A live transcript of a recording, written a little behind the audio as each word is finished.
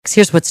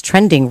Here's what's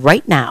trending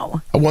right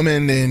now. A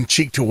woman in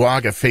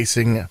Cheektowaga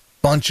facing a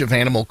bunch of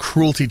animal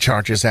cruelty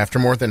charges after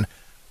more than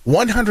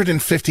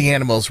 150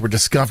 animals were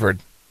discovered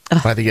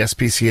by the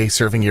SPCA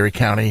serving Erie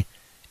County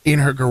in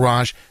her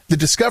garage. The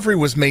discovery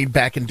was made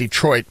back in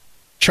Detroit.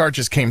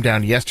 Charges came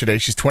down yesterday.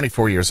 She's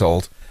 24 years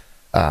old.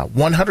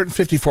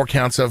 154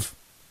 counts of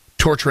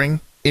torturing,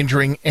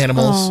 injuring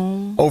animals,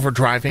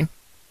 overdriving,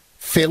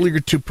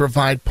 failure to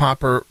provide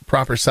proper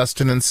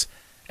sustenance,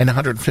 and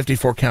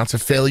 154 counts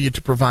of failure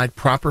to provide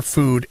proper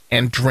food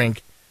and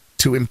drink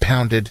to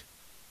impounded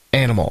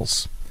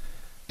animals.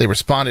 They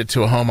responded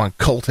to a home on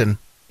Colton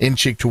in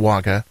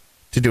Cheektowaga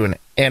to do an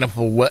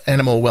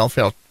animal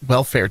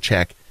welfare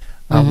check.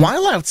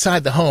 While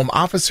outside the home,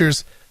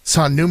 officers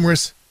saw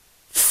numerous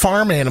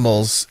farm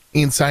animals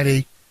inside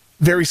a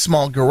very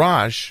small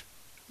garage.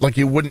 Like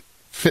you wouldn't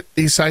fit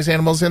these size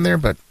animals in there,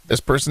 but this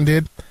person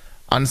did.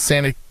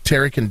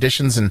 Unsanitary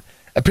conditions, and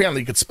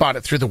apparently you could spot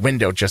it through the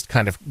window just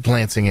kind of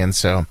glancing in.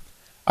 So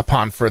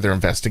upon further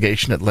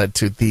investigation, it led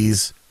to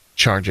these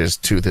charges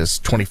to this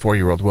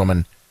 24-year-old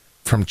woman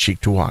from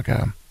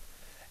Cheektowaga.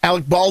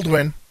 Alec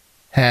Baldwin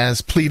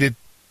has pleaded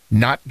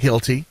not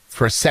guilty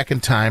for a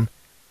second time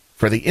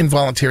for the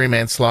involuntary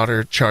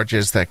manslaughter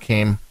charges that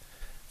came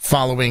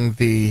following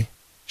the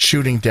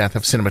shooting death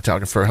of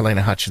cinematographer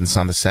Helena Hutchins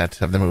on the set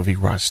of the movie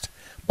Rust.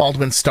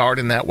 Baldwin starred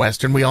in that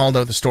Western. We all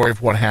know the story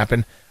of what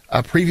happened.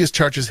 Previous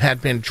charges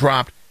had been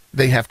dropped.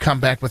 They have come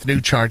back with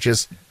new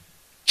charges,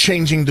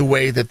 changing the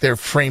way that they're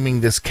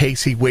framing this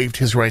case. He waived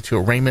his right to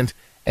arraignment,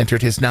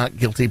 entered his not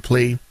guilty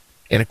plea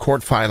in a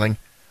court filing.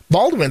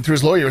 Baldwin, through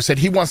his lawyer, said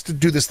he wants to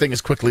do this thing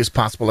as quickly as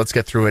possible. Let's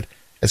get through it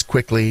as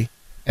quickly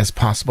as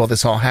possible.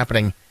 This all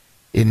happening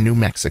in New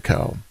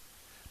Mexico.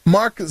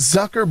 Mark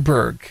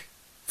Zuckerberg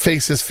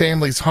faces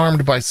families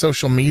harmed by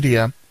social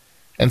media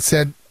and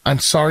said, "I'm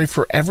sorry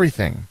for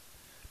everything."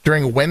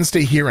 During a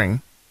Wednesday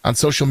hearing on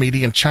social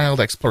media and child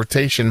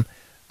exploitation,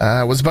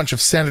 was a bunch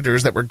of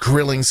senators that were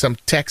grilling some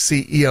tech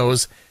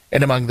CEOs,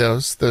 and among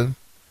those, the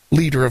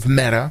leader of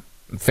Meta,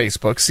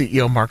 Facebook,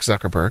 CEO Mark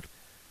Zuckerberg,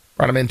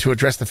 brought him in to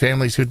address the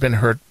families who'd been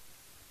hurt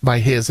by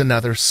his and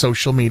other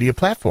social media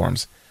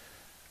platforms.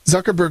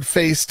 Zuckerberg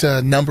faced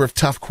a number of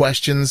tough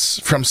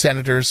questions from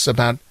senators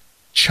about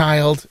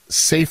child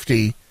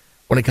safety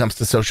when it comes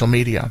to social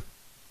media.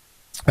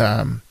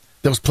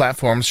 Those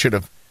platforms should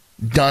have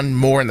done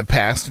more in the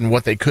past and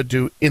what they could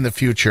do in the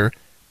future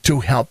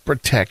to help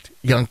protect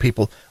young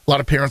people. A lot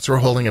of parents are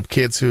holding up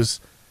kids who's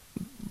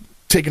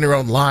taking their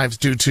own lives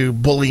due to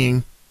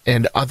bullying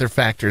and other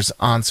factors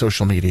on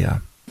social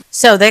media.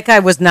 So that guy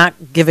was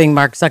not giving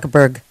Mark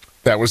Zuckerberg.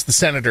 That was the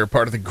senator,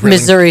 part of the grilling.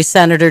 Missouri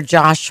Senator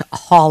Josh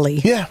Hawley.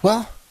 Yeah,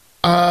 well,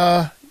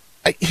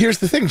 here's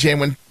the thing, Jane.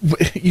 When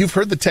you've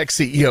heard the tech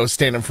CEOs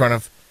stand in front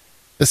of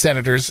the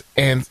senators,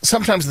 and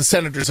sometimes the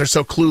senators are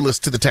so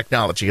clueless to the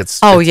technology.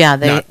 It's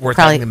not worth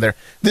having them there.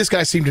 This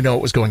guy seemed to know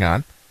what was going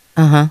on.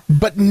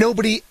 But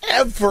nobody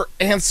ever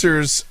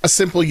answers a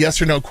simple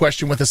yes or no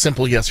question with a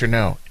simple yes or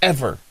no.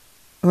 Ever.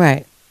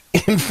 Right.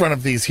 In front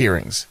of these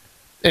hearings.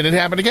 And it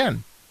happened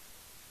again.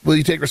 Will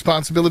you take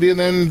responsibility? And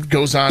then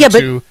goes on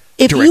to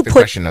direct the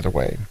question another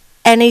way.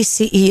 Any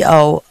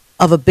CEO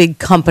of a big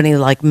company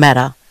like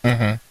Meta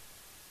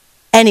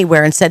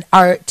anywhere and said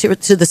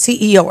to the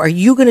CEO, are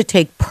you going to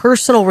take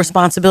personal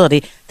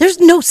responsibility? There's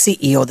no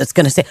CEO that's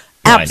going to say,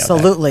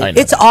 absolutely.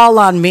 It's all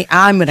on me.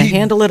 I'm going to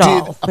handle it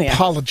all. He did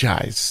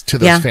apologize to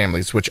those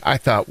families, which I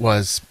thought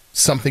was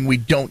something we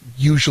don't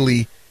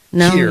usually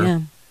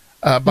hear.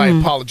 By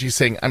apology,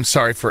 saying, I'm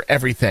sorry for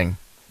everything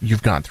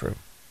you've gone through.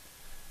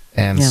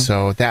 And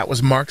so that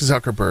was Mark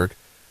Zuckerberg,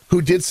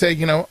 who did say,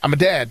 I'm a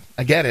dad.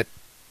 I get it.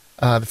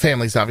 The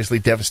family's obviously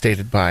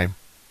devastated by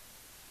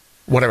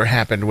whatever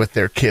happened with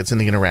their kids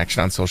and the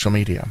interaction on social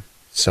media.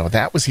 So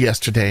that was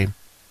yesterday.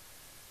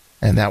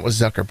 And that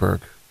was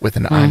Zuckerberg with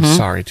an I'm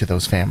sorry to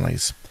those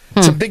families.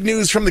 Some big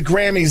news from the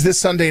Grammys this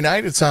Sunday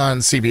night. It's on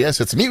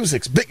CBS. It's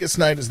music's biggest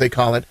night, as they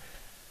call it.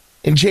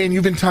 And Jane,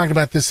 you've been talking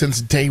about this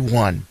since day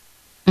one.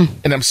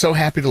 And I'm so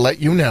happy to let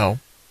you know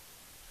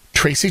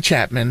Tracy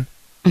Chapman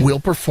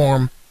will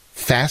perform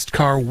Fast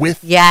Car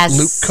with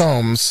Luke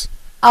Combs.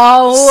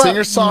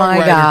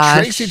 Singer-songwriter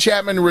Tracy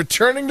Chapman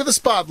returning to the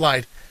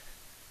spotlight,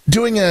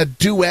 doing a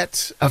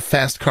duet of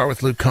Fast Car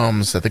with Luke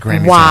Combs at the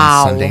Grammys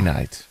on Sunday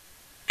night.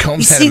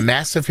 Combs had a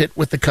massive hit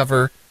with the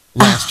cover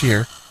last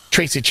year.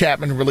 Tracy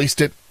Chapman released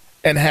it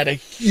and had a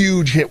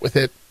huge hit with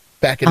it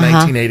back in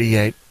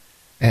 1988.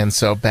 And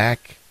so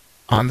back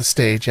on the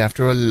stage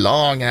after a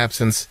long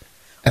absence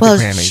at the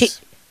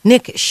Grammys.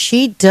 Nick,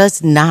 she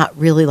does not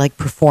really like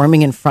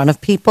performing in front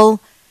of people.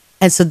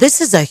 And so this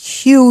is a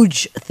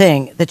huge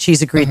thing that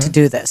she's agreed to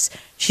do this.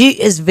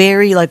 She is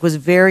was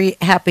very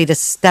happy to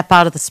step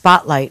out of the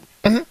spotlight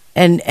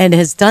and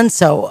has done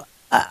so.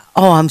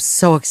 I'm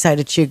so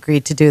excited she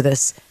agreed to do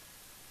this.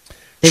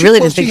 They really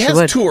didn't think she would. She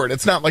has toured.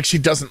 It's not like she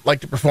doesn't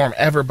like to perform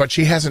ever, but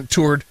she hasn't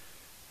toured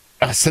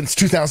since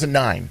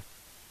 2009.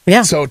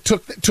 Yeah. So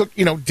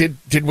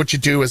did what you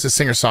do as a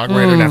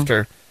singer-songwriter, and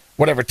after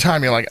whatever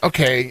time you're like,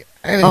 okay,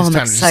 I think it's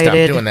time to just stop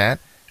doing that.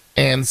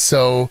 And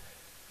so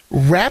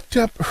wrapped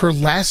up her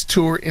last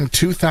tour in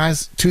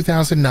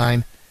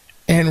 2009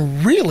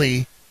 and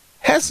really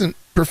hasn't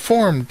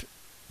performed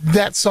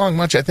that song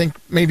much. I think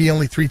maybe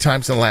only 3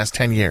 times in the last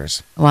 10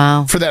 years.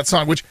 Wow. For that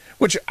song, which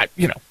I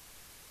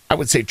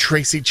would say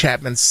Tracy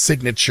Chapman's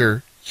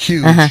signature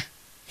huge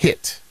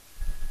hit.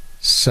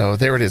 So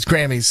there it is.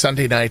 Grammys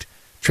Sunday night.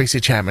 Tracy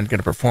Chapman going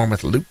to perform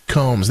with Luke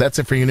Combs. That's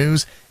it for your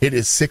news. It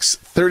is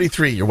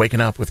 6:33. You're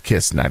waking up with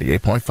Kiss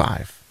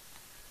 98.5.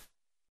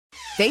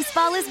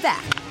 Baseball is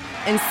back,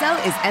 and so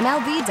is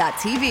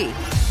MLB.tv.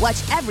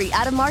 Watch every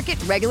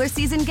out-of-market regular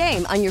season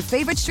game on your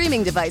favorite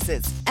streaming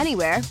devices,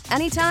 anywhere,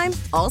 anytime,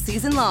 all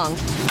season long.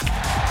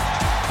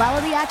 Follow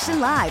the action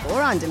live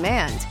or on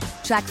demand.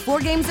 Track 4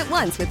 games at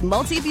once with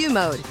multi-view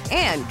mode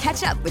and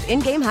catch up with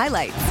in-game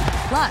highlights.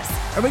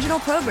 Plus, original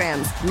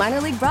programs,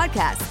 minor league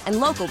broadcasts, and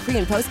local pre-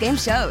 and post-game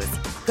shows.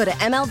 Go to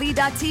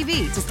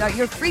MLB.tv to start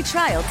your free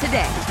trial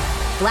today.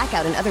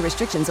 Blackout and other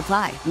restrictions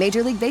apply.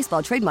 Major League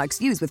Baseball trademarks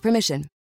used with permission.